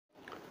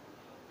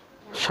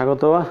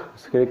স্বাগত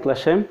আজকের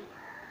ক্লাসে।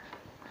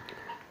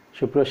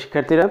 সুপ্রিয়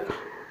শিক্ষার্থীরা,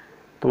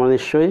 তোমরা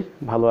নিশ্চয়ই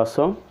ভালো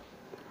আছো।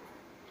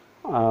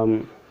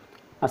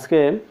 আজকে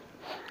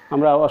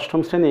আমরা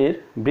অষ্টম শ্রেণীর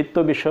বৃত্ত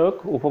বিষয়ক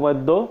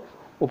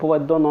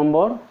উপপাদ্য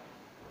নম্বর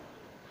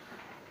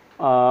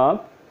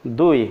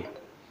 2,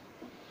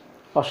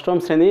 অষ্টম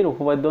শ্রেণীর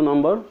উপপাদ্য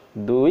নম্বর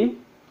 2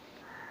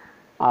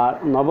 আর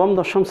নবম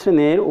দশম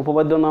শ্রেণীর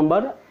উপপাদ্য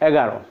নম্বর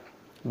 11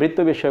 বৃত্ত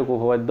বিষয়ক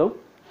উপপাদ্য।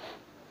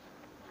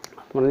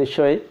 তোমরা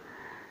নিশ্চয়ই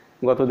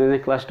গত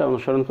দিনের ক্লাসটা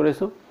অনুসরণ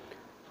করেছো।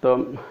 তো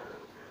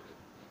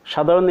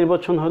সাধারণ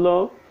নির্বাচন হলো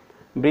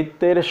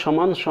বৃত্তের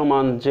সমান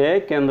সমান যে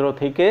কেন্দ্র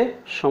থেকে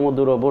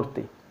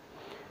সমদূরবর্তী।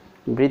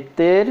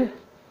 বৃত্তের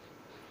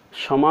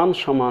সমান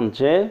সমান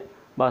যে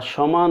বা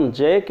সমান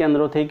যে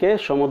কেন্দ্র থেকে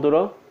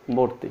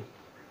সমদূরবর্তী।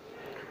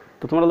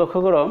 তো তোমরা লক্ষ্য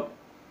করো,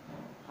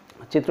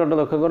 চিত্রটা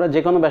লক্ষ্য করো, যে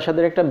কোনো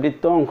ব্যাসার্ধের একটা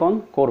বৃত্ত অঙ্কন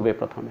করবে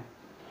প্রথমে,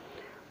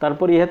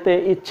 তারপর ইহাতে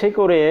ইচ্ছে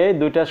করে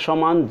দুইটা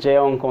সমান যে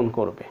অঙ্কন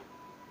করবে।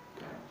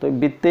 তো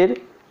বৃত্তের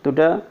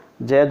দুটা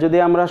যে যদি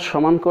আমরা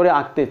সমান করে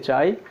আঁকতে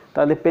চাই,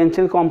 তাহলে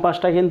পেন্সিল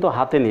কম্পাসটা কিন্তু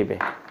হাতে নেবে।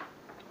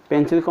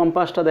 পেন্সিল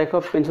কম্পাসটা দেখো,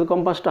 পেন্সিল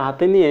কম্পাসটা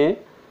হাতে নিয়ে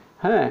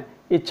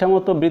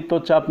ইচ্ছামতো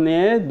বৃত্তচাপ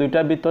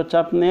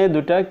নিয়ে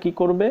দুইটা কি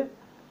করবে,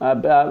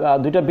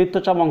 দুইটা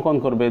বৃত্তচাপ অঙ্কন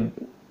করবে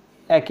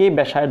একই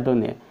ব্যাসার্ধ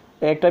নিয়ে।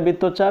 একটা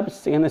বৃত্তচাপ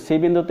এখানে সি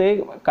বিন্দুতে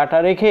কাটা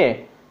রেখে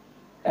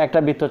একটা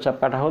বৃত্তচাপ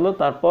কাটা হলো,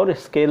 তারপর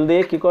স্কেল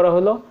দিয়ে কি করা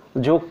হলো,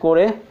 যোগ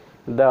করে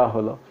দেওয়া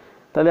হলো।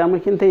 তাহলে আমি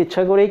কিন্তু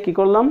ইচ্ছা করেই কি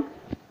করলাম,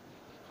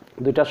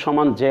 দুইটা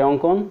সমান যে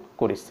অঙ্কন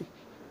করেছি।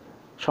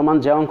 সমান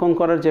যে অঙ্কন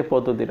করার যে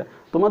পদ্ধতিটা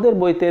তোমাদের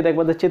বইতে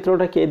দেখবা, যে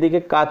চিত্রটা কি এদিকে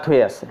কাত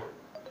হয়ে আছে,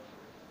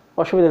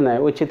 অসুবিধা নাই,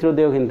 ওই চিত্র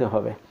দিয়েও কিন্তু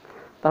হবে।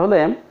 তাহলে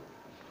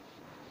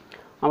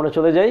আমরা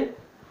চলে যাই,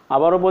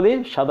 আবারও বলি,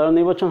 সাধারণ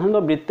নির্বাচন হলো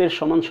বৃত্তের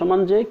সমান সমান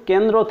যে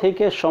কেন্দ্র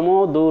থেকে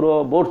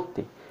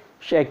সমদূরবর্তী,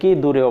 সে একই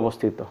দূরে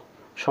অবস্থিত,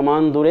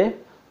 সমান দূরে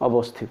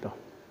অবস্থিত।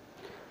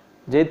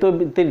 যেহেতু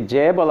বৃত্তের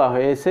যে বলা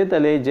হয়েছে,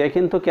 তাহলে এই যে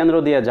কিন্তু কেন্দ্র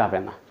দিয়ে যাবে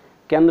না,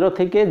 কেন্দ্র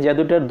থেকে যে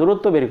দুটার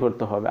দূরত্ব বের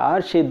করতে হবে, আর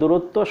সেই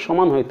দূরত্ব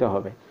সমান হইতে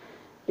হবে।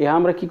 এ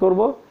আমরা কি করব,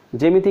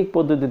 জ্যামিতিক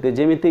পদ্ধতিতে,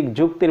 জ্যামিতিক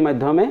যুক্তির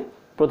মাধ্যমে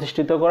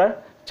প্রতিষ্ঠিত করার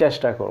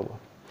চেষ্টা করব।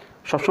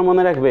 সবসময়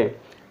মনে রাখবে,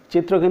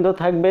 চিত্র কিন্তু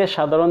থাকবে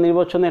সাধারণ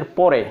নির্বাচনের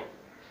পরে,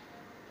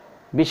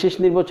 বিশেষ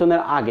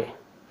নির্বাচনের আগে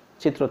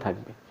চিত্র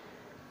থাকবে।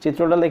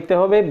 চিত্রটা লিখতে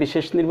হবে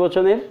বিশেষ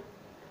নির্বাচনের,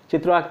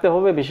 চিত্র আঁকতে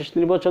হবে বিশেষ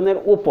নির্বাচনের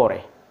উপরে।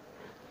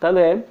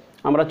 তাহলে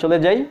আমরা চলে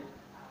যাই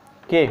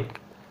কে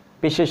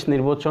বিশেষ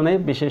নির্বাচনে।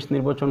 বিশেষ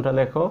নির্বাচনটা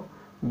লেখো,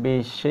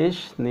 বিশেষ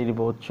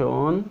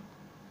নির্বাচন।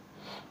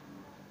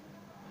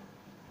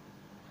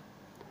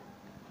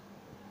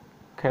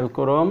 খেয়াল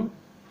করুন,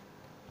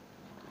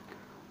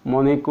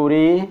 মনে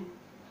করি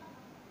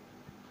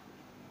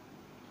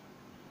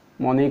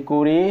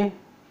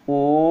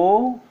ও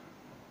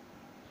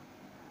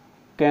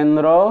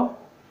কেন্দ্র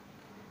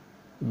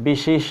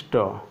বিশিষ্ট,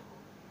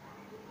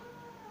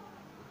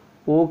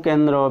 ও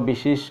কেন্দ্র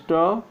বিশিষ্ট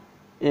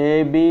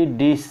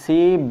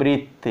এবিডিসি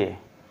বৃত্তে,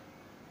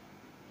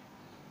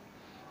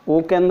 ও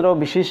কেন্দ্র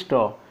বিশিষ্ট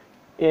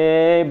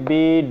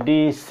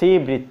এবিডিসি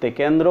বৃত্তে,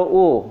 কেন্দ্র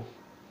ও,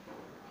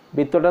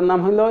 বৃত্তটার নাম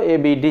হলো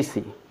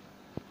এবিডিসি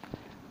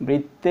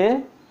বৃত্তে,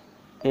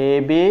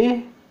 এবি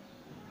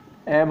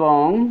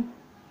এবং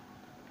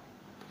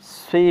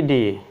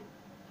সিডি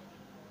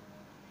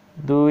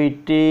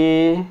দুইটি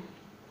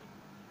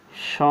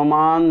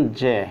সমান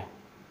যে,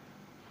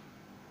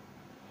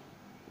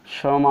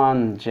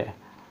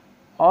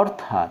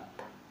 অর্থাৎ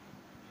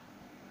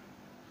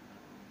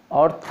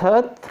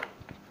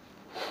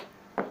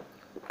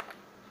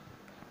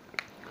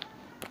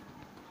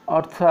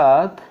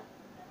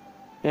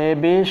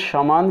এবি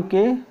সমান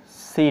কি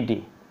সিডি।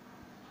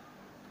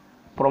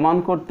 প্রমাণ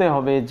করতে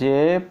হবে যে,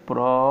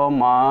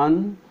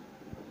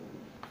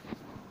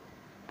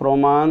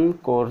 প্রমাণ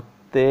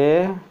করতে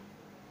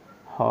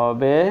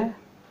হবে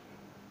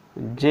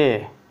যে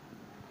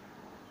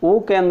ও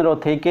কেন্দ্র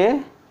থেকে,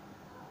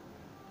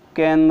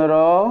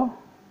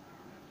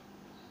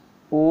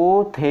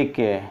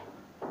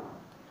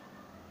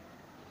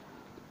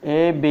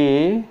 এবি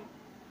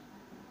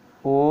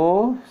ও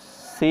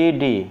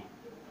সিডি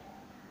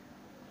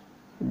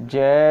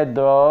যে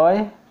দ্বয়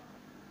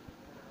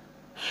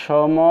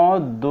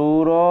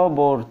সমদূরবর্তী,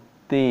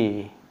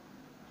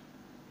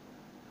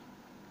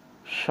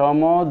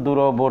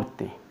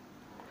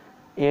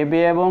 এবি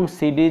এবং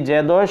সিডি যে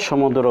দ্বয়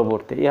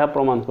সমদূরবর্তী, ইহা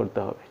প্রমাণ করতে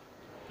হবে।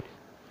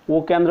 ও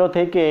কেন্দ্র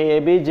থেকে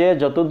এবি যে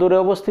যত দূরে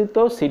অবস্থিত,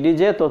 সিডি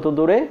যে তত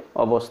দূরে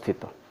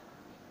অবস্থিত।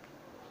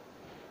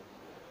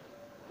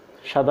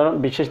 সাধারণ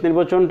বিশেষ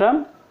নির্বাচনটা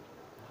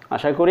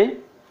আশা করি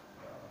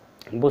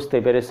বুঝতে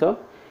পেরেছ।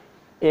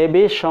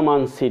 এবি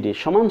সমান সিডি,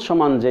 সমান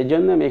সমান, যে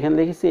জন্য আমি এখানে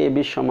লিখেছি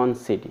এবি সমান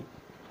সিডি।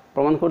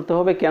 প্রমাণ করতে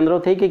হবে কেন্দ্র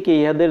থেকে কি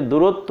ইহাদের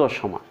দূরত্ব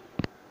সমান।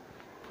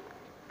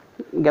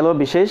 গেল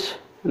বিশেষ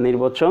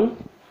নির্বাচন।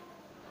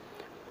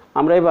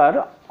 আমরা এবার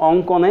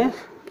অঙ্কনে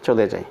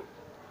চলে যাই।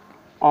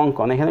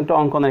 অঙ্কন, এখানে একটা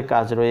অঙ্কনের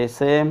কাজ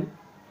রয়েছে।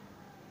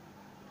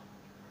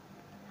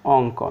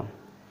 অঙ্কন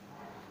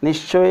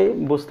নিশ্চয়ই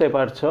বুঝতে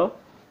পারছো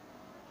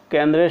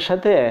কেন্দ্রের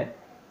সাথে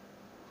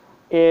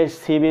এ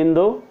সি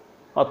বিন্দু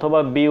অথবা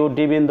বি ও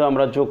ডি বিন্দু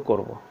আমরা যোগ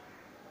করব।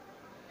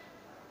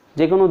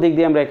 যে কোনো দিক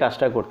দিয়ে আমরা এই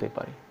কাজটা করতে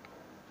পারি।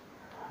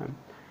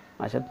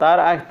 আচ্ছা,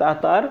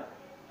 তার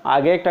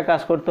আগে একটা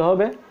কাজ করতে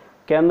হবে।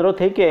 কেন্দ্র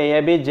থেকে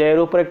এবি জে এর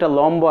উপর একটা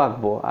লম্ব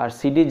আঁকবো আর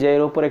সিডি জে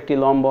এর উপর একটি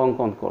লম্ব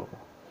অঙ্কন করব।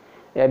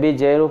 এবি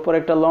জে এর উপর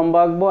একটা লম্ব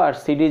আঁকবো আর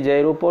সিডি জে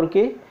এর উপর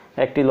কি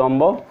একটি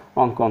লম্ব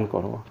অঙ্কন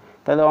করব।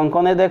 তাহলে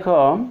অঙ্কনে দেখো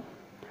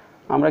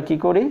আমরা কি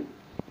করি,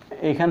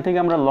 এখান থেকে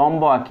আমরা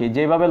লম্ব আঁকি,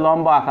 যেভাবে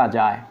লম্ব আঁকা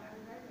যায়।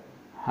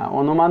 হ্যাঁ,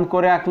 অনুমান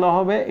করে আঁকলে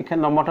হবে। এখানে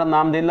লম্বটার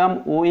নাম দিলাম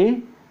ওই,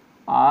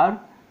 আর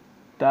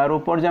তার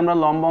উপর যে আমরা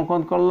লম্ব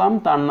অঙ্কন করলাম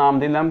তার নাম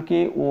দিলাম কি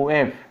ও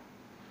এফ।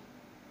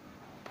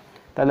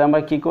 তাহলে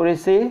আমরা কি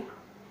করেছি,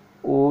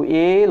 ও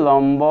এ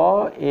লম্ব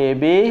এ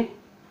বি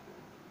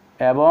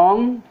এবং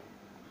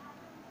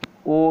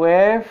ও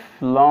এফ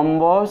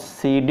লম্ব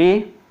সিডি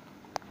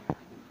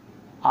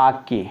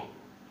আঁকি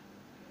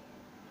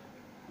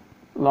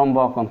লম্ব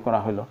অঙ্কন করা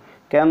হলো।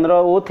 কেন্দ্র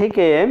ও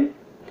থেকে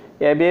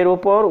এবি এর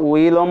উপর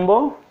ওই লম্ব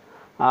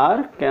আর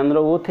কেন্দ্র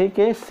ও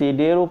থেকে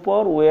সিডি এর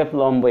উপর ও এফ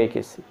লম্ব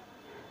এঁকেছি।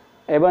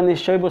 এবার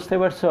নিশ্চয়ই বুঝতে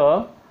পারছো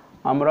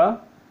আমরা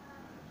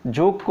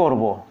যোগ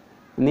করব,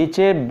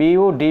 নিচে বি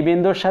ও ডি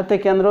বিন্দুর সাথে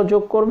কেন্দ্র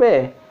যোগ করবে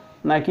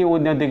নাকি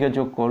অন্য দিকে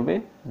যোগ করবে,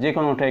 যে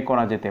কোনোটাই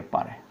করা যেতে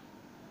পারে।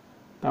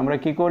 তো আমরা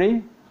কি করি,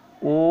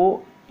 ও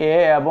এ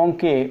এবং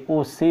কে ও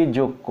সি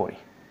যোগ করি।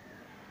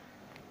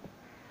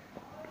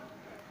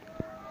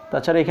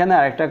 তাছাড়া এখানে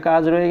আরেকটা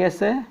কাজ রয়ে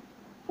গেছে,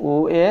 ও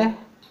এ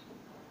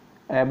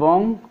এবং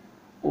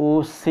ও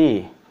সি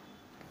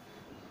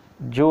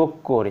যোগ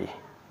করি,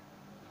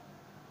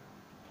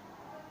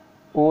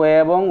 ও এ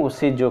এবং ও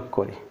সি যোগ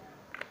করি।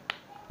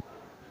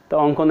 তো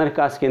অঙ্কনের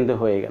কাজ কিন্তু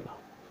হয়ে গেল।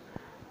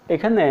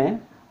 এখানে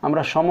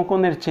আমরা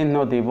সমকোণের চিহ্ন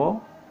দিব,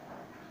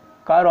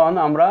 কারণ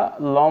আমরা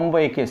লম্ব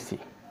এঁকেছি,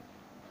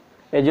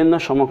 এই জন্য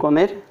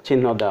সমকোণের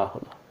চিহ্ন দেওয়া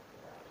হলো।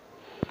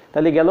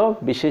 তাহলে গেল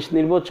বিশেষ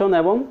নির্বাচন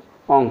এবং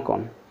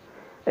অঙ্কন।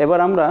 এবার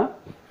আমরা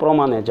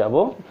প্রমাণে যাব।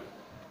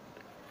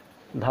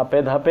 ধাপে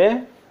ধাপে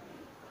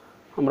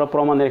আমরা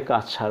প্রমাণের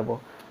কাজ ছাড়ব।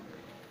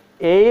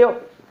 এই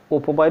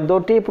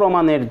উপপাদ্যটি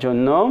প্রমাণের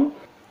জন্য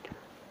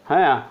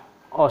হ্যাঁ,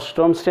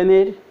 অষ্টম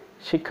শ্রেণীর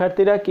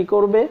শিক্ষার্থীরা কি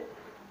করবে,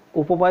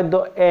 উপপাদ্য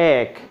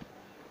 1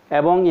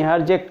 এবং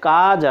ইহার যে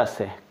কাজ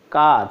আছে,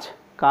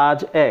 কাজ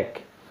 1,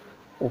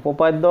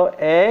 উপপাদ্য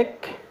 1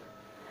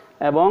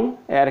 এবং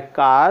এর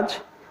কাজ,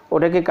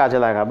 ওটাকে কাজে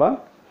লাগাবা।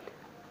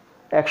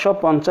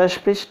 150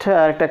 পৃষ্ঠায়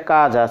আর একটা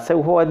কাজ আছে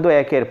উপপাদ্য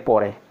 1-এর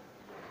পরে,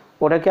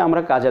 ওটাকে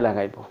আমরা কাজে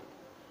লাগাইব।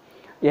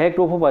 ইহা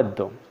একটা উপপাদ্য,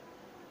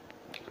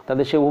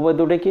 তাদের সেই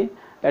উপপাদ্যটা কি,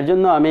 এর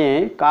জন্য আমি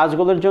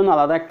কাজগুলোর জন্য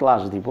আলাদা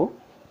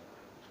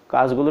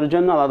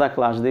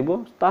ক্লাস দিব।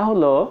 তা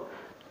হলো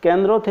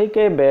কেন্দ্র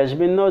থেকে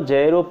ব্যাসভিন্ন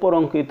জের উপর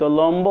অঙ্কিত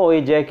লম্ব ওই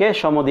জেকে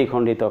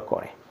সমদ্বিখণ্ডিত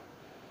করে।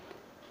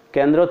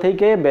 কেন্দ্র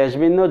থেকে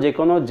ব্যাসভিন্ন যে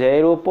কোনো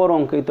জের উপর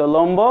অঙ্কিত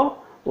লম্ব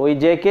ওই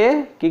জেকে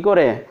কি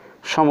করে,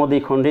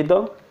 সমদ্বিখণ্ডিত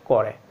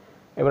করে।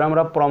 এবার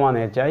আমরা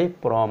প্রমাণে যাই।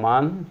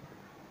 প্রমাণ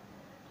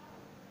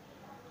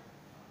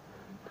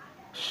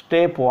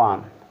স্টেপ 1।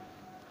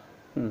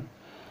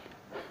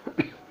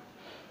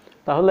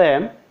 তাহলে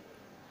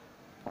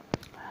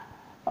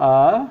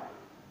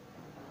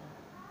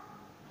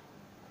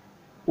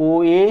ও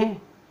এ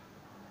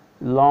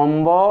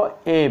লম্ব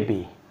এ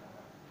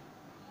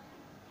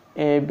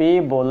বি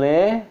বলে,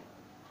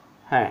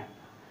 হ্যাঁ,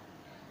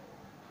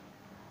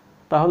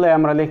 তাহলে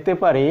আমরা লিখতে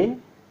পারি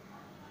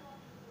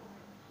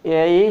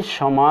এ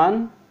সমান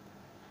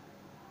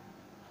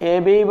এ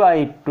বি বাই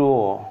 2।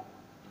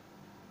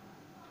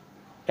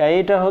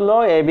 এইটা হলো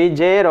এ বি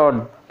জে এর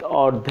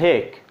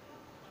অর্ধেক,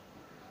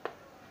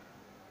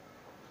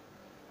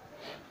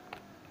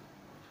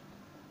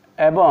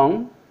 এবং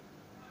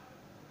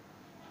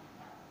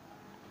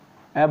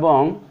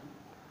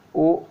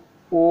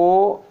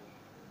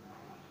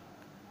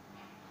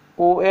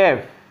ও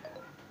এফ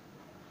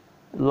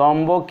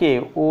লম্ব কি,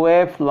 ও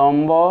এফ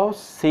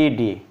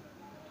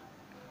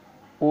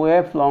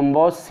লম্ব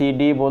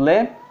সিডি বলে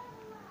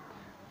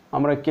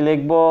আমরা কি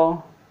লিখব,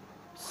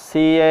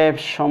 সি এফ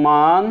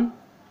সমান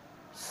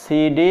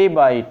সিডি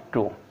বাই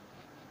 2।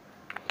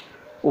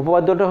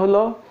 উপপাদ্যটা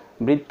হলো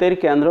বৃত্তের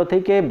কেন্দ্র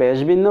থেকে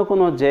ব্যাসভিন্ন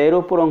কোনো জের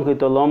উপর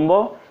অঙ্কিত লম্ব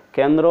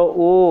কেন্দ্র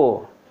ও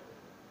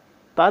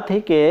তা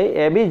থেকে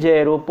এবি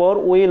জের উপর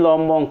ওই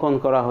লম্ব অঙ্কন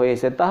করা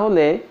হয়েছে।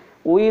 তাহলে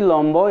ওই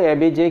লম্ব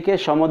এবি জেকে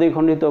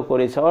সমদ্বিখণ্ডিত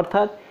করেছে,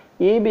 অর্থাৎ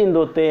ই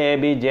বিন্দুতে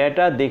এবি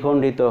জেটা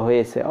দ্বিখণ্ডিত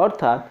হয়েছে,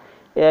 অর্থাৎ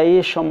এ ই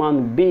সমান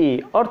বি,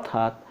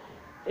 অর্থাৎ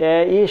এ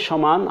ই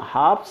সমান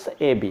হাফস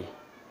এবি,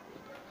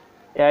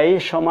 এ ই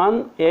সমান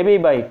এবি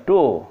বাই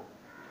 2।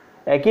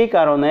 একই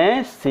কারণে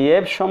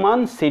সিএফ সমান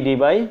সিডি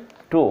বাই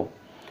 2।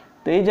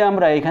 তো এই যে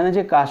আমরা এখানে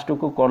যে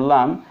কাজটুকু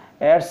করলাম,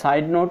 এর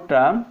সাইড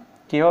নোটটা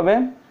কি হবে,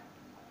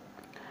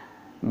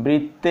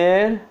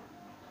 বৃত্তের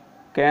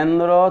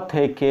কেন্দ্র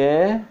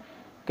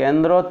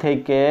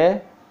থেকে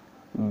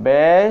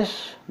ব্যাস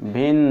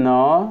ভিন্ন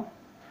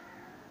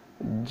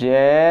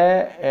জে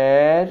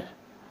এর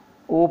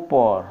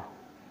উপর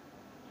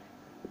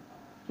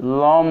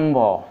লম্ব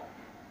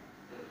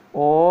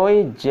ওই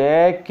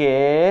জেকে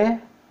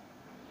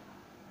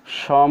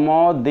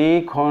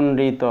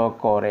সমদ্বিখণ্ডিত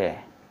করে,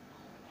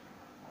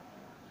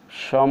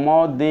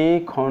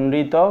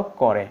 সমদ্বিখণ্ডিত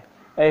করে।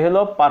 এই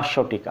হলো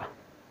পার্শ্বটিকা।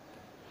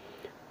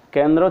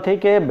 কেন্দ্র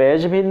থেকে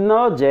বেশ ভিন্ন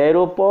জের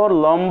উপর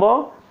লম্ব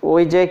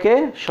ওই জেকে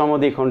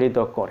সমদ্বিখণ্ডিত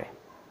করে।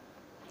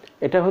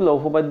 এটা হলো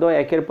উপপাদ্য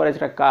একের পরে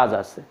একটা কাজ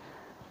আছে।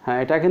 হ্যাঁ,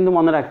 এটা কিন্তু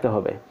মনে রাখতে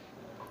হবে,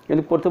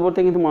 কিন্তু পড়তে পড়তে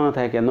কিন্তু মনে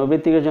থাকে,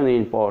 নৈর্ব্যক্তিকের জন্য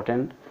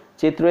ইম্পর্ট্যান্ট।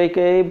 চিত্র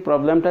এঁকে এই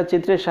প্রবলেমটা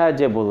চিত্রের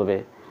সাহায্যে বলবে।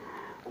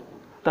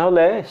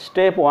 তাহলে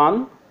স্টেপ 1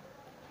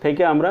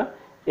 থেকে আমরা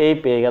এই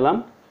পেয়ে গেলাম।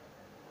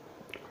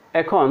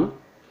 এখন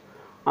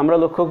আমরা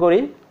লক্ষ্য করি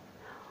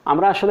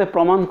আমরা আসলে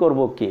প্রমাণ করব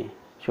কি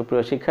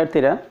সুপ্রিয়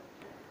শিক্ষার্থীরা।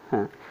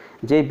 হ্যাঁ,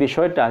 যে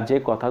বিষয়টা, যে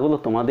কথাগুলো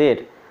তোমাদের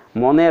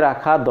মনে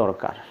রাখা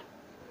দরকার,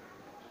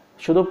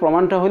 শুধু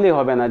প্রমাণটা হলেই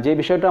হবে না, যে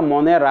বিষয়টা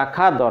মনে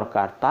রাখা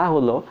দরকার তা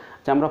হলো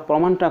যে আমরা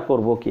প্রমাণটা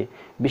করব কি।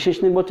 বিশেষ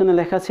নির্বাচনে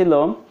লেখা ছিল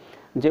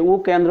যে ও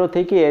কেন্দ্র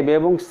থেকে এবি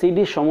এবং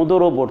সিডি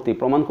সমদূরবর্তী।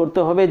 প্রমাণ করতে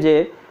হবে যে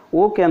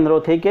ও কেন্দ্র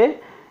থেকে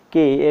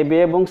কি এবি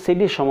এবং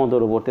সিডি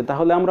সমদূরবর্তী।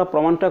 তাহলে আমরা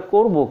প্রমাণটা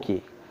করব কি,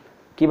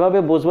 কিভাবে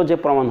বুঝবো যে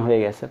প্রমাণ হয়ে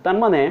গেছে? তার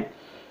মানে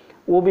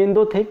ও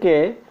বিন্দু থেকে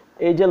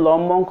এই যে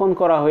লম্ব অঙ্কন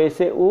করা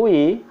হয়েছে ওই,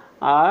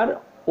 আর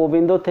ও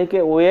বিন্দু থেকে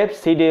ওএফ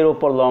সিডি এর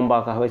উপর লম্ব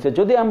আঁকা হয়েছে।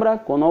 যদি আমরা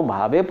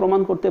কোনোভাবে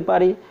প্রমাণ করতে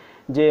পারি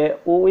যে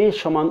ওই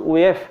সমান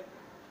ওএফ,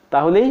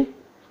 তাহলেই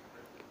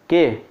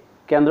কে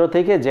কেন্দ্র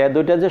থেকে যে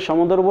দুইটা যে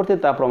সমদূরবর্তী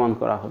তা প্রমাণ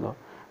করা হলো।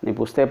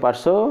 বুঝতে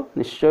পারছো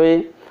নিশ্চয়ই?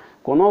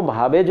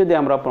 কোনোভাবে যদি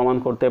আমরা প্রমাণ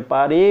করতে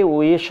পারি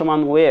ওই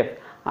সমান ওএফ,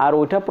 আর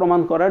ওইটা প্রমাণ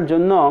করার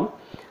জন্য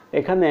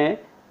এখানে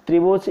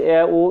ত্রিভুজ এ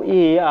ও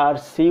ই আর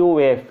সি ও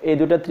এফ এই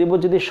দুটা ত্রিভুজ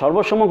যদি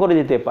সর্বসম করে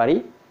দিতে পারি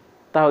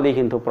তাহলেই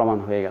কিন্তু প্রমাণ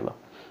হয়ে গেল।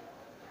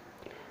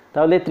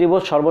 তাহলে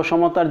ত্রিভুজ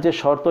সর্বসমতার যে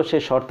শর্ত,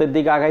 সেই শর্তের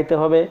দিকে আগাইতে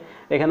হবে।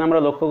 এখানে আমরা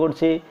লক্ষ্য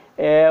করছি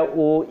এ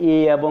ও ই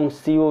এবং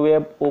সি ও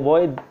এফ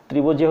উভয়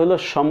ত্রিভুজই হলো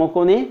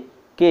সমকোণী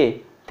কে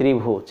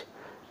ত্রিভুজ,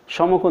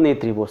 সমকোণী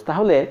ত্রিভুজ।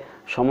 তাহলে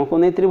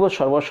সমকোণী ত্রিভুজ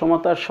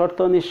সর্বসমতার শর্ত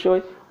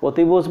নিশ্চয়ই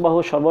অতিভুজ বাহু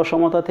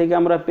সর্বসমতা থেকে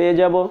আমরা পেয়ে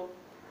যাব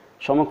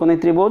সমকোণী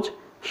ত্রিভুজ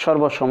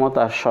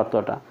সর্বসমতার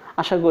শর্তটা।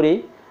 আশা করি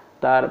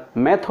তার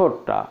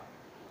মেথডটা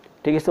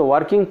ঠিক আছে,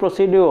 ওয়ার্কিং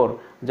প্রসিডিওর,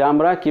 যা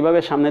আমরা কিভাবে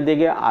সামনের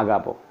দিকে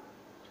আগাবো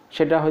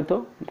সেটা হয়তো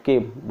কি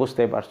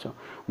বুঝতে পারছো।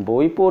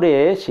 বই পড়ে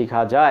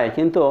শেখা যায়,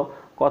 কিন্তু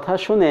কথা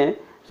শুনে,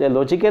 যে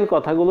লজিক্যাল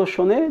কথাগুলো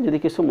শুনে যদি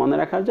কিছু মনে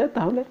রাখা যায়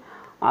তাহলে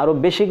আরও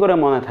বেশি করে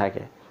মনে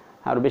থাকে,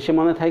 আরও বেশি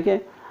মনে থাকে,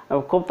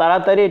 খুব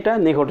তাড়াতাড়ি এটা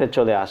নিকটে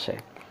চলে আসে।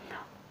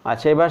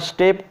 আচ্ছা, এবার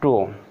স্টেপ 2।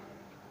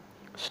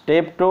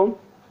 স্টেপ 2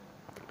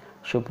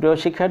 সুপ্রিয়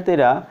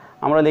শিক্ষার্থীরা,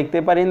 আমরা লিখতে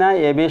পারি না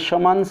এবি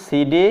সমান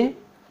সিডি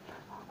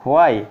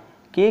হোয়াই,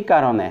 কি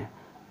কারণে?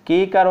 কি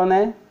কারণে?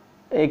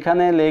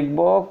 এখানে লিখব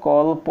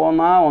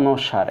কল্পনা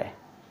অনুসারে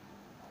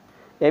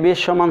এবি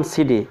সমান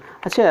সিডি।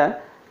 আচ্ছা,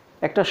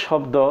 একটা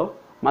শব্দ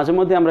মাঝে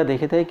মধ্যে আমরা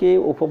দেখে থাকি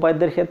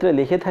উপপাদ্যের ক্ষেত্রে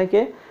লিখে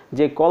থাকে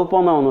যে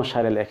কল্পনা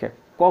অনুসারে লেখে।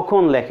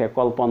 কখন লেখে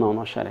কল্পনা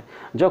অনুসারে?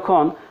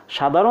 যখন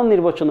সাধারণ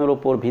নির্বাচনের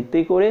উপর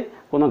ভিত্তি করে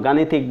কোনো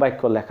গাণিতিক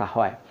বাক্য লেখা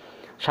হয়।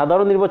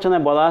 সাধারণ নির্বাচনে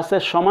বলা আছে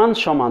সমান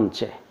সমান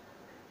চেয়ে,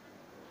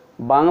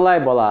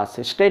 বাংলায় বলা আছে,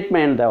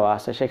 স্টেটমেন্ট দেওয়া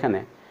আছে, সেখানে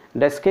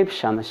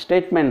ডেসক্রিপশান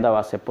স্টেটমেন্ট দেওয়া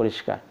আছে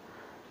পরিষ্কার,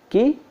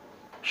 কি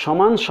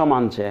সমান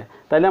সমান চেয়ে।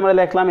 তাইলে আমরা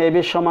লিখলাম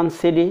এবি সমান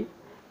সিডি।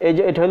 এই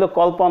যে এটা হলো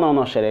কল্পনা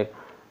অনুসারে।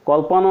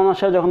 কল্পনা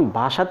অনুসারে যখন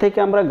ভাষা থেকে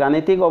আমরা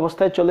গাণিতিক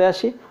অবস্থায় চলে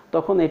আসি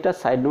তখন এটা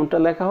সাইড নোটটা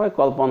লেখা হয়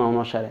কল্পনা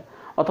অনুসারে।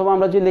 অথবা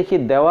আমরা যদি লিখি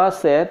দেওয়া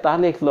আছে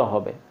তাহলে লিখলেও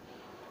হবে।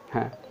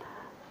 হ্যাঁ,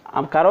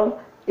 কারণ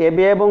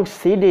এবি এবং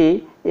সিডি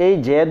এই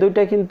যে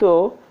দুইটা কিন্তু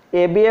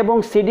এবি এবং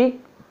সিডি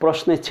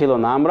প্রশ্নে ছিল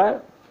না, আমরা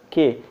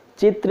কি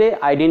চিত্রে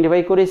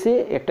আইডেন্টিফাই করেছি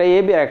একটা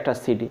এবি আর একটা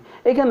সিডি।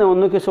 এখানে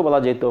অন্য কিছু বলা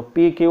যেত,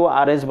 পি কিউ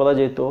আর এস বলা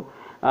যেত,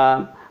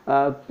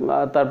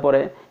 তারপরে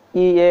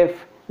ইএফ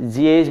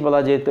জিএইচ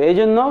বলা যেত। এই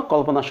জন্য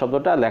কল্পনা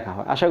শব্দটা লেখা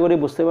হয়। আশা করি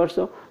বুঝতে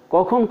পারছো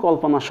কখন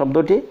কল্পনা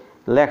শব্দটি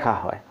লেখা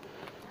হয়।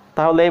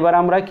 তাহলে এবার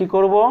আমরা কি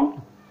করব?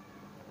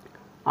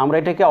 আমরা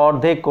এটাকে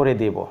অর্ধেক করে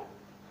দেব।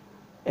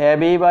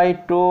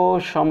 AB/2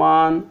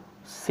 সমান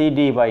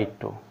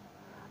CD/2।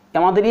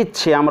 আমাদের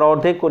ইচ্ছে আমরা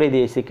অর্ধেক করে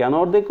দিয়েছি। কেন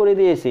অর্ধেক করে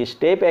দিয়েছি?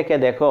 স্টেপ 1-এ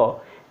দেখো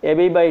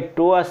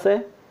AB/2 আছে,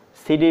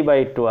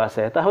 CD/2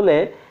 আছে। তাহলে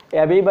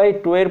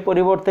AB/2 এর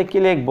পরিবর্তে কি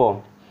লিখব?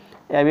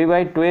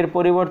 AB/2 এর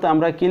পরিবর্তে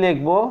আমরা কি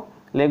লিখব?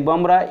 লিখব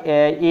আমরা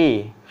AE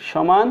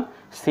সমান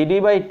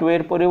CD/2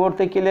 এর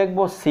পরিবর্তে কি লিখব?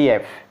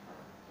 CF।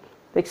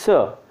 দেখছো,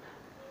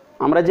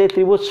 আমরা যে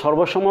ত্রিভুজ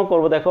সর্বসম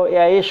করব, দেখো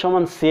AE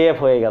সমান CF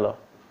হয়ে গেল।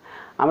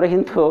 আমরা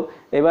কিন্তু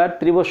এবার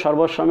ত্রিভুজ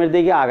সর্বসমের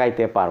দিকে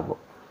আগাইতে পারবো।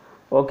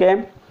 ওকে,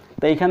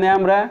 তো এখানে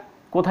আমরা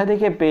কোথা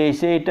থেকে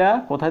পেয়েছি? এটা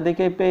কোথা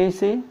থেকে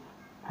পেয়েছি?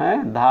 হ্যাঁ,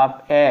 ধাপ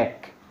 1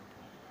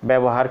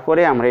 ব্যবহার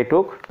করে আমরা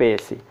এটুক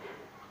পেয়েছি।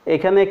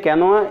 এখানে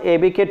কেন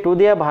AB-কে 2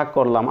 দিয়ে ভাগ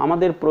করলাম?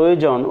 আমাদের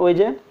প্রয়োজন ওই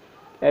যে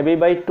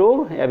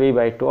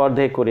AB/2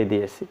 অর্ধেক করে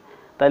দিয়েছি।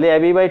 তাহলে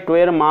AB/2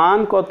 এর মান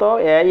কত?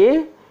 AE।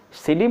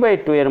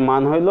 CD/2 এর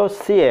মান হলো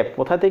CF।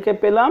 কোথা থেকে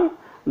পেলাম?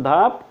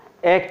 ধাপ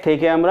 1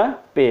 থেকে আমরা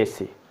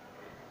পেয়েছি।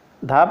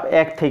 ধাপ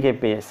 1 থেকে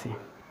পেয়েছি।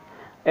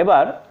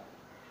 এবার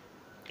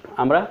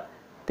আমরা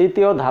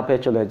তৃতীয় ধাপে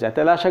চলে যাই।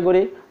 তাহলে আশা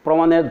করি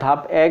প্রমাণের ধাপ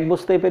 1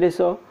 বুঝতে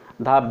পেরেছো,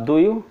 ধাপ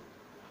 2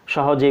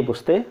 সহজেই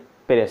বুঝতে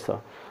পেরেছো।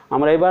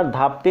 আমরা এবার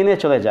ধাপ 3-এ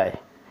চলে যাই।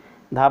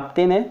 ধাপ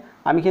 3-এ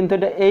আমি কিন্তু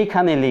এটা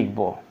এইখানে লিখব।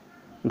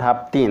 ধাপ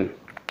 3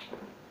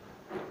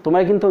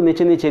 তোমরা কিন্তু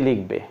নিচে নিচে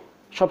লিখবে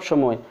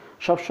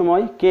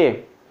সবসময় কে,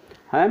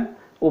 হ্যাঁ,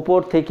 উপর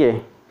থেকে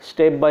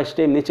স্টেপ বাই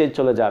স্টেপ নিচে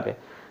চলে যাবে।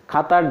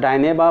 খাতার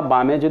ডাইনে বা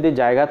বামে যদি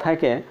জায়গা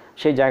থাকে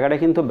সেই জায়গাটা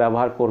কিন্তু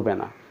ব্যবহার করবে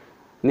না,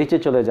 নিচে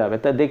চলে যাবে।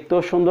 তা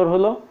দেখতেও সুন্দর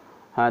হলো,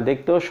 হ্যাঁ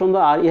দেখতেও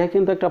সুন্দর। আর ইহা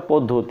কিন্তু একটা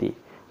পদ্ধতি,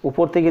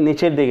 উপর থেকে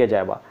নিচের দিকে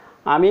যাবা।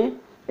 আমি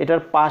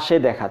এটার পাশে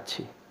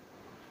দেখাচ্ছি।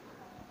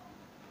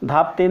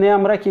 ধাপ 3-এ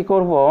আমরা কি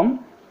করব?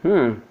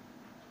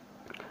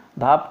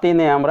 ধাপ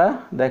 3-এ আমরা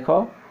দেখো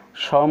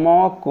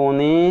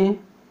সমকোণী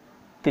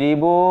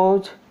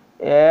ত্রিভুজ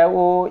এ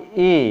ও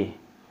ই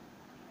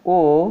ও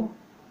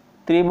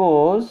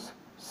ত্রিভুজ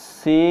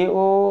সি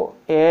ও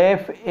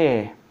এফ এ,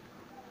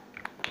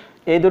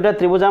 এই দুটো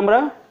ত্রিভুজ আমরা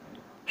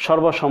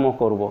সর্বসম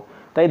করব।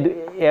 তাই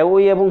এ ও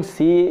ই এবং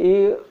সি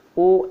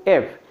ও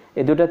এফ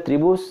এই দুটো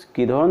ত্রিভুজ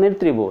কী ধরনের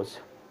ত্রিভুজ?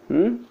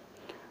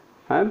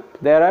 হ্যাঁ,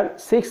 দেয়ার আর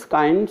 6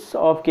 কাইন্ডস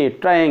অফ কি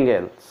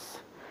ট্রায়াঙ্গেলস।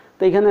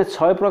 তো এখানে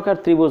 6 প্রকার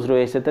ত্রিভুজ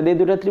রয়েছে। তাহলে এই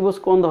দুটো ত্রিভুজ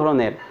কোন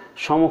ধরনের?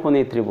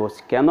 সমকোণী ত্রিভুজ।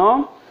 কেন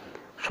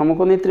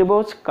সমকোণী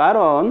ত্রিভুজ?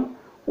 কারণ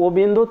ও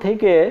বিন্দু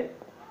থেকে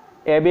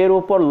এর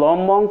উপর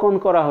লম্ব অঙ্কন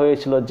করা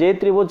হয়েছিল। যে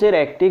ত্রিভুজের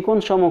একটি কোণ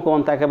সমকোণ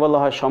তাকে বলা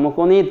হয়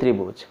সমকোণী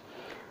ত্রিভুজ।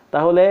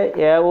 তাহলে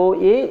এ ও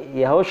ই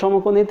ইহাও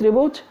সমকোণী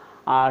ত্রিভুজ,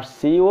 আর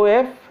সি ও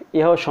এফ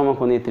ইহাও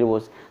সমকোণী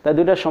ত্রিভুজ। তাই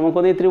দুটা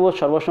সমকোণী ত্রিভুজ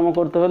সর্বসম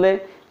করতে হলে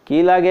কি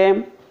লাগে,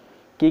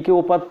 কি কি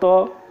উপাত্ত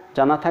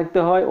জানা থাকতে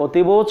হয়?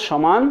 অতিভুজ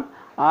সমান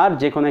আর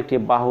যে কোনো একটি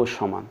বাহু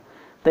সমান।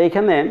 তো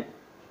এখানে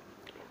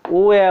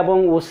ও এ এবং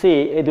ও সি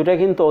এই দুটা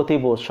কিন্তু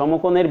অতিভুজ।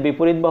 সমকোণের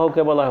বিপরীত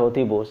বাহুকে বলা হয়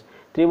অতিভুজ।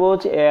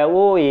 ত্রিভুজ এ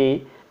ও ই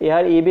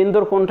ইহার ই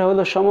বিন্দুর কোণটা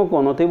হলো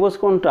সমকোণ, অতিভুজ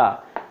কোনটা?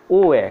 ও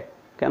এ।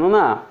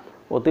 কেননা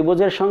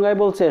অতিভুজের সংজ্ঞায়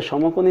বলছে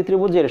সমকোণী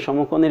ত্রিভুজের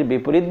সমকোণের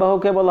বিপরীত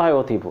বাহুকে বলা হয়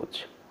অতিভুজ।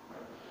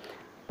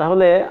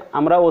 তাহলে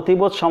আমরা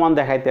অতিভুজ সমান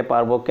দেখাইতে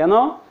পারবো। কেন?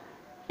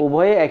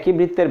 উভয়ে একই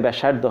বৃত্তের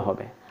ব্যাসার্ধ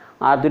হবে,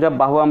 আর দুটা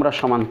বাহু আমরা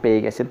সমান পেয়ে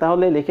গেছি।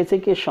 তাহলে লিখেছি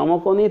কি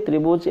সমকোণী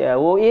ত্রিভুজ এ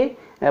ও ই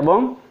এবং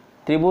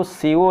ত্রিভুজ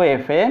সি ও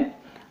এফ এ।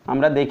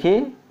 আমরা দেখি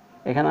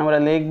এখানে আমরা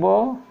লিখব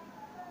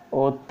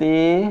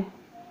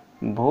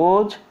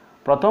অতিভুজ।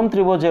 প্রথম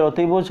ত্রিভুজের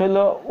অতিভুজ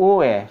হলো ও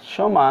এ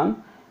সমান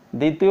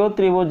দ্বিতীয়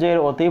ত্রিভুজের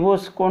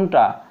অতিভুজ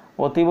কোনটা?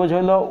 অতিভুজ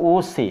হলো ও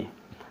সি।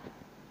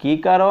 কি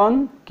কারণ?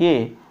 কি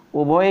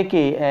উভয়ে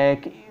কি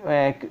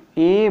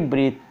একই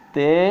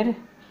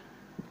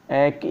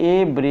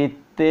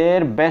বৃত্তের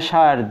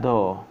ব্যাসার্ধ,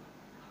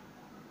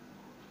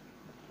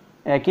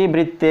 একই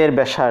বৃত্তের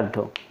ব্যাসার্ধ।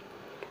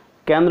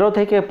 কেন্দ্র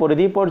থেকে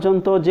পরিধি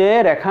পর্যন্ত যে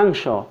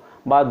রেখাংশ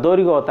বা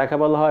দৈর্ঘ্য তাকে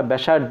বলা হয়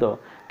ব্যাসার্ধ।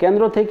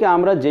 কেন্দ্র থেকে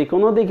আমরা যে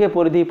কোনো দিকে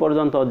পরিধি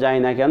পর্যন্ত যাই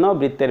না কেন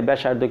বৃত্তের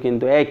ব্যাসার্ধ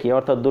কিন্তু একই,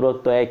 অর্থাৎ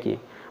দূরত্ব একই।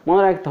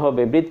 মনে রাখতে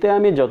হবে বৃত্তে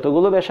আমি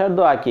যতগুলো ব্যাসার্ধ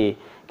আঁকি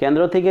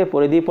কেন্দ্র থেকে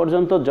পরিধি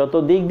পর্যন্ত যত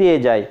দিক দিয়ে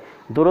যাই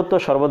দূরত্ব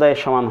সর্বদাই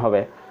সমান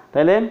হবে।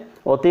 তাহলে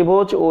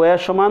অতিভুজ ও এ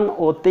সমান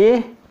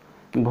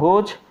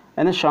অতিভুজ,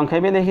 এনে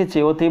সংক্ষেপে লিখেছি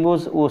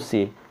অতিভুজ ও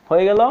সি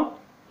হয়ে গেল।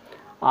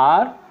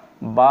 আর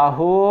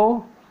বাহু,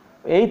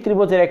 এই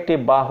ত্রিভুজের একটি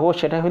বাহু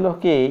সেটা হলো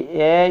কি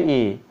এ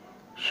ই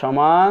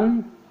সমান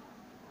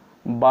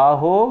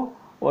বাহু,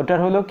 ওটার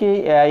হলো কি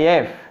এ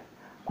এফ।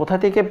 কোথা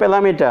থেকে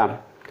পেলাম এটা?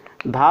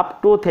 ধাপ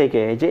 2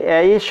 থেকে। এই যে এ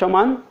ই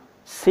সমান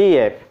সি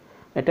এফ,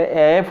 এটা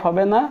এ এফ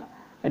হবে না,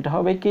 এটা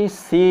হবে কি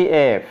C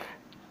F.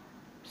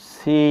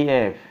 C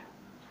F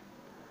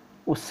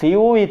O C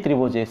ও ই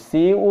ত্রিভুজে,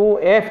 সি ও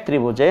এফ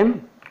ত্রিভুজে,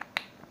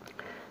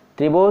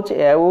 ত্রিভুজ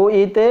এ ও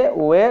ইতে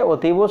ও এ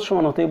অতিভুজ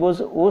সমান অতিভুজ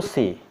ও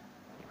সি।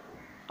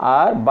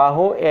 আর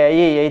বাহু এ ই,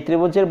 এই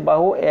ত্রিভুজের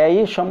বাহু এ ই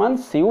সমান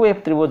সি ও এফ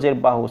ত্রিভুজের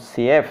বাহু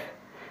সি এফ।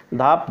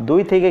 ধাপ 2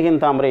 থেকে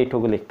কিন্তু আমরা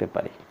এইটুকু লিখতে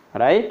পারি,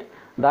 রাইট?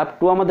 ধাপ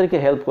 2 আমাদেরকে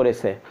হেল্প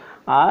করেছে।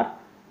 আর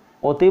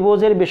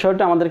অতিভুজের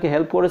বিষয়টা আমাদেরকে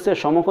হেল্প করেছে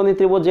সমকোণী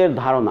ত্রিভুজের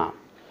ধারণা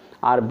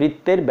আর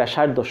বৃত্তের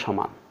ব্যাসার্ধ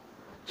সমান,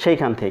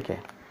 সেইখান থেকে।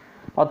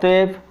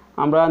 অতএব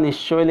আমরা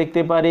নিশ্চয়ই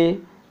লিখতে পারি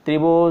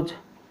ত্রিভুজ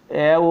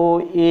এ ও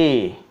ই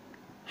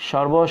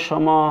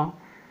সর্বসম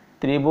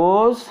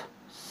ত্রিভুজ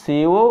সি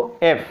ও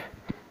এফ।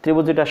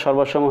 ত্রিভুজ দুটা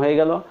সর্বসম হয়ে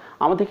গেল।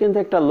 আমাদের কিন্তু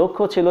একটা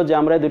লক্ষ্য ছিল যে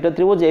আমরা দুটো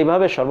ত্রিভুজ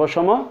এইভাবে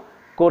সর্বসম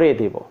করে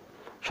দেব,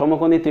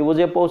 সমকোণী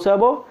ত্রিভুজে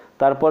পৌঁছাবো,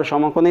 তারপর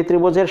সমকোণী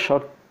ত্রিভুজের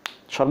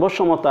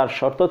সর্বসমতার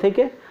শর্ত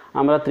থেকে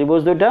আমরা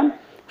ত্রিভুজ দুটা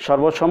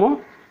সর্বসম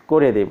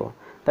করে দেব।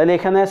 তাহলে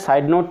এখানে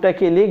সাইড নোটটা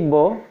কি লিখব?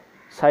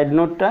 সাইড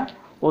নোটটা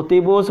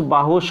অতিভুজ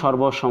বাহু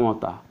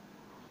সর্বসমতা,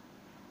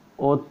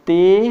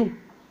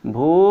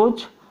 অতিভুজ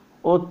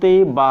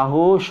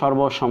বাহু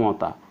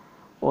সর্বসমতা,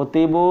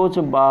 অতিভুজ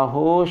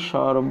বাহু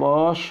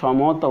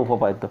সর্বসমতা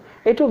উপপাদ্য,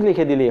 এটুকু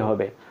লিখে দিলেই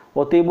হবে।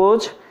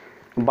 অতিভুজ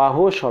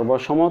বাহু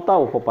সর্বসমতা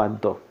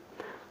উপপাদ্য।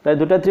 তাই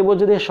দুটা ত্রিভুজ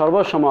যদি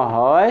সর্বসম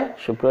হয়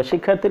সুপ্রিয়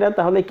শিক্ষার্থীরা,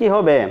 তাহলে কি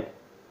হবে?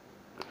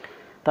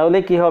 তাহলে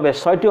কি হবে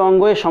 6টি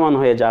অঙ্গই সমান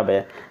হয়ে যাবে।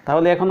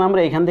 তাহলে এখন আমরা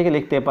এখান থেকে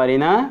লিখতে পারি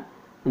না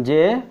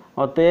যে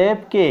অতএব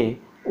কি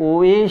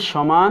উই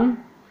সমান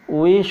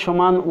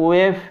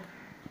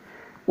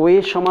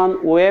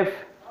ওএফ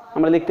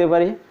আমরা লিখতে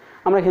পারি।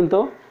 আমরা কিন্তু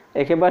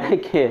একেবারে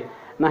কি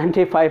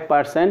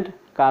 95%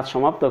 কাজ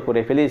সমাপ্ত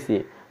করে ফেলেছি,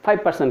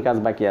 5% কাজ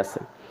বাকি আছে।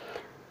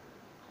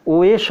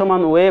 ওই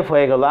সমান ওয়েভ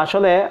হয়ে গেল।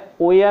 আসলে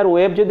ওই আর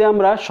ওয়েভ যদি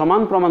আমরা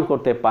সমান প্রমাণ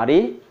করতে পারি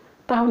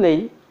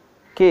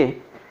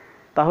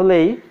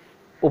তাহলেই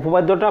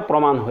উপপাদ্যটা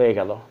প্রমাণ হয়ে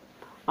গেল।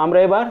 আমরা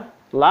এবার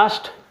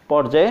লাস্ট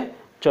পর্যায়ে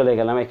চলে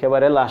গেলাম,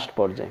 একেবারে লাস্ট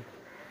পর্যায়ে।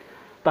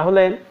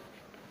 তাহলে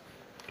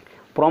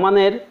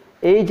প্রমাণের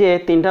এই যে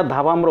 3টা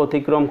ধাপ আমরা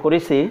অতিক্রম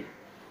করেছি,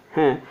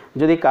 হ্যাঁ,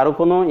 যদি কারো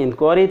কোনো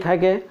ইনকোয়ারি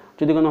থাকে,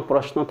 যদি কোনো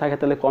প্রশ্ন থাকে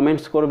তাহলে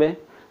কমেন্টস করবে,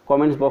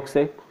 কমেন্টস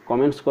বক্সে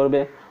কমেন্টস করবে,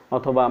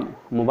 অথবা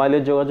মোবাইলে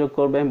যোগাযোগ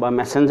করবে বা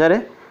মেসেঞ্জারে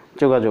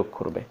যোগাযোগ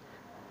করবে,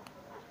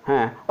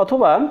 হ্যাঁ,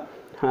 অথবা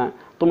হ্যাঁ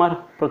তোমার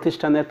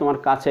প্রতিষ্ঠানে তোমার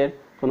কাছের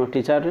কোনো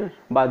টিচার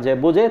বা যে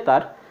বুঝে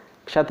তার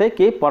সাথে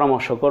কি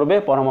পরামর্শ করবে,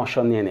 পরামর্শ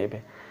নিয়ে নেবে।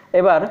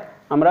 এবার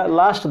আমরা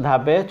লাস্ট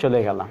ধাপে চলে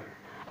গেলাম।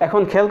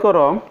 এখন খেয়াল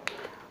করো,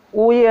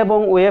 উই এবং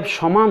ওয়েভ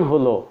সমান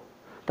হলো।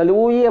 তাহলে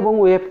উই এবং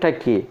ওয়েভটা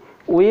কি?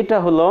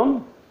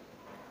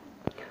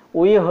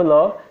 উই হলো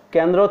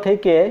কেন্দ্র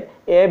থেকে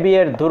এ বি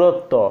এর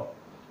দূরত্ব।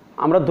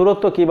 আমরা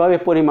দূরত্ব কিভাবে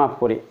পরিমাপ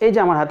করি? এই যে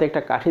আমার হাতে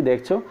একটা কাঠি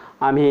দেখছো,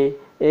 আমি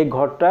এই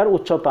ঘরটার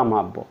উচ্চতা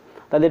মাপবো।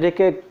 তাহলে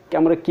এটাকে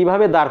আমরা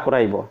কিভাবে দাঁড়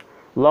করাইব?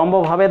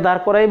 লম্বভাবে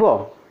দাঁড় করাইব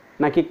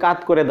নাকি কাত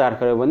করে দাঁড়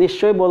করাইব?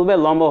 নিশ্চয়ই বলবে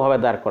লম্বভাবে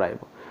দাঁড় করাইব।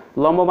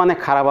 লম্ব মানে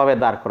খাড়াভাবে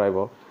দাঁড় করাইব।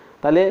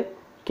 তাহলে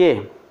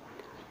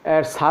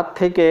এর ছাদ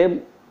থেকে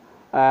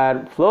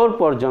ফ্লোর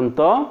পর্যন্ত,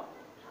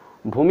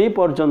 ভূমি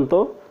পর্যন্ত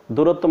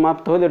দূরত্ব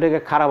মাপতে হলে এটাকে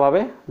খাড়াভাবে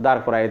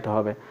দাঁড় করাইতে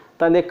হবে।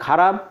 তাহলে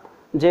খারাপ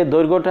যে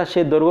দৈর্ঘ্যটা,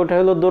 সেই দৈর্ঘ্যটা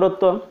হলো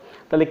দূরত্ব।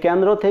 তাহলে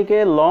কেন্দ্র থেকে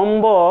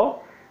লম্ব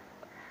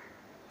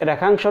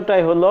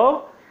রেখাংশটাই হলো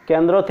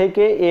কেন্দ্র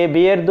থেকে এ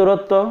বি এর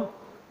দূরত্ব।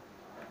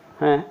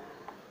 হ্যাঁ,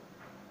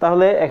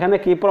 তাহলে এখানে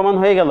কি প্রমাণ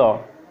হয়ে গেল?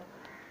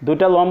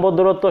 দুটা লম্ব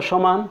দূরত্ব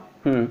সমান।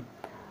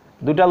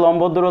 দুটা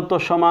লম্ব দূরত্ব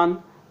সমান।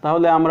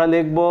 তাহলে আমরা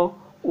লিখব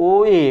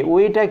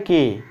উইটা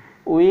কি?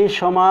 উই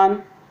সমান,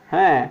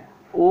 হ্যাঁ,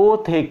 ও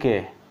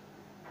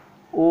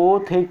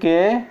থেকে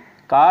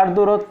কার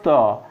দূরত্ব?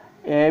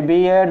 এ বি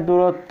এর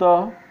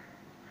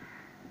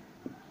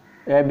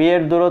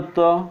দূরত্ব।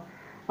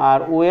 আর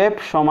ওয়েভ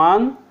সমান,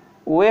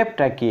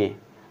 ওয়েভটা কি?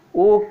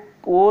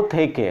 ও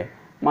থেকে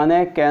মানে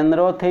কেন্দ্র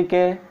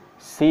থেকে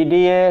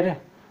সিডি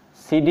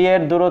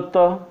এর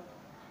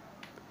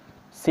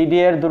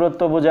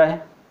দূরত্ব বোঝায়।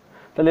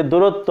 তাহলে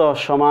দূরত্ব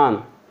সমান,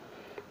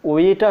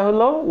 ওইটা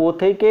হলো ও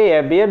থেকে এ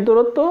বি এর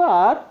দূরত্ব,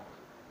 আর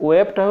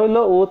ওয়েভটা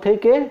হলো ও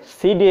থেকে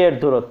সিডি এর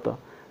দূরত্ব।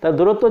 তার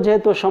দূরত্ব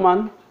যেহেতু সমান,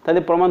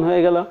 তাহলে প্রমাণ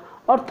হয়ে গেল।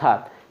 অর্থাৎ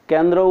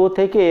কেন্দ্র ও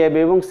থেকে এ বি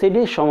এবং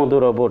সিডি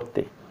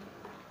সমদূরবর্তী।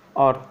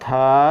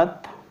 অর্থাৎ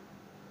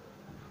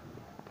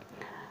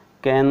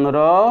কেন্দ্র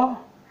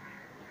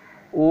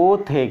ও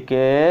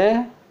থেকে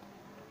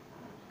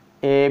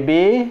এ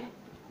বি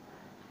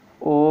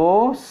ও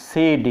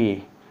সিডি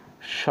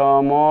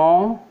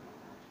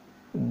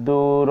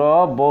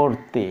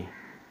সমদূরবর্তী।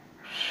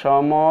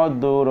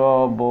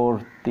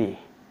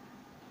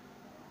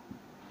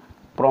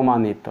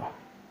 প্রমাণিত।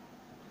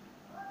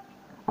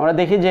 আমরা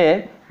দেখি যে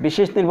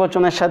বিশেষ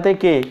নির্বাচনের সাথে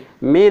কি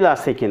মিল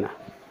আছে কিনা।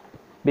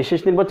 বিশেষ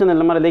নির্বাচনে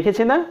আমরা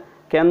দেখেছি না,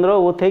 কেন্দ্র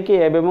ও থেকে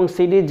এ এবং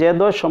সিডি যে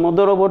দ্বয়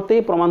সমদূরবর্তী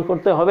প্রমাণ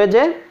করতে হবে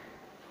যে,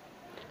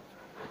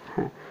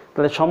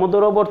 তাহলে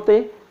সমদূরবর্তী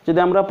যদি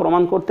আমরা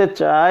প্রমাণ করতে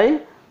চাই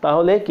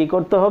তাহলে কি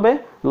করতে হবে?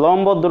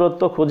 লম্ব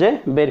দূরত্ব খুঁজে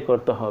বের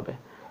করতে হবে।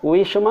 উই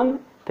সমান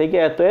থেকে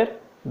এত এর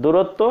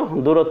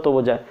দূরত্ব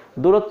বোঝায়।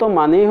 দূরত্ব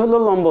মানেই হলো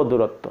লম্ব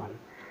দূরত্ব,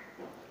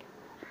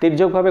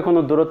 তির্যকভাবে কোনো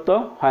দূরত্ব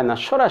হয় না,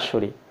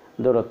 সরাসরি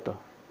দূরত্ব।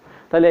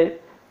 তাহলে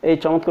এই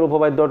চমৎকার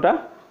উপপাদ্যটা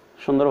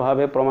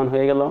সুন্দরভাবে প্রমাণ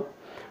হয়ে গেল।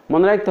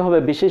 মনে রাখতে হবে,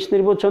 বিশেষ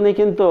নির্বাচনে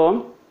কিন্তু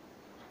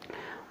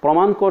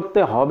প্রমাণ করতে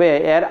হবে,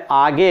 এর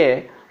আগে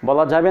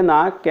বলা যাবে না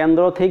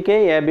কেন্দ্র থেকে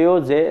এ বি ও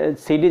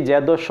সিডি যে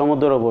দ্বয়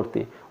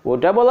সমদূরবর্তী।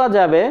 ওটা বলা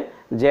যাবে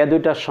যে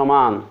দুইটা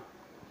সমান।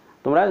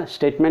 তোমরা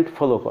স্টেটমেন্ট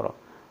ফলো করো,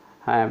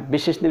 হ্যাঁ,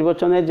 বিশেষ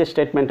নির্বাচনে যে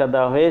স্টেটমেন্টটা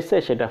দেওয়া হয়েছে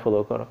সেটা ফলো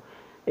করো।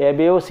 এ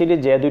বি ও সিডি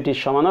যে দুইটি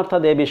সমান,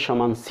 অর্থাৎ এ বি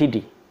সমান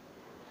সিডি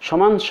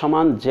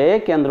সমান যে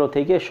কেন্দ্র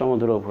থেকে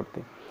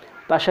সমদূরবর্তী।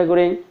 তো আশা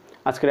করি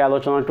আজকের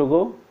আলোচনাটুকু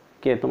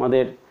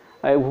তোমাদের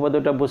এই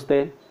উপপাদ্যটা বুঝতে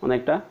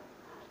অনেকটা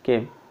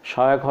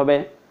সহায়ক হবে।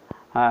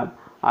 হ্যাঁ,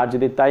 আর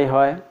যদি তাই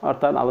হয়,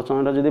 অর্থাৎ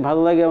আলোচনাটা যদি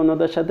ভালো লাগে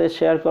অন্যদের সাথে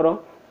শেয়ার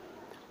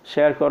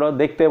করো,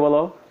 দেখতে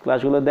বলো,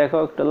 ক্লাসগুলো দেখো,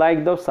 একটা লাইক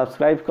দাও,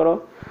 সাবস্ক্রাইব করো।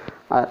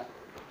 আর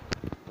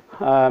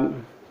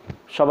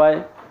সবাই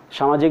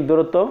সামাজিক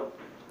দূরত্ব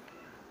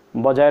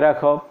বজায়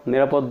রাখো,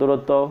 নিরাপদ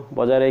দূরত্ব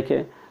বজায় রেখে,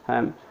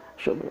 হ্যাঁ,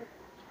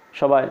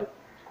 সবাই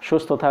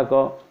সুস্থ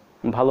থাকো,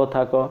 ভালো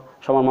থাকো,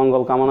 সবার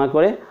মঙ্গল কামনা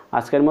করে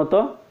আজকের মতো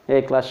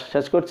এই ক্লাস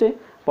শেষ করছি।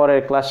 পরের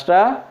ক্লাসটা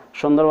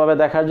সুন্দরভাবে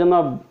দেখার জন্য,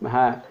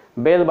 হ্যাঁ,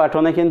 বেল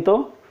বাটনে কিন্তু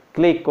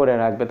ক্লিক করে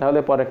রাখবে, তাহলে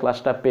পরের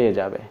ক্লাসটা পেয়ে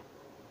যাবে।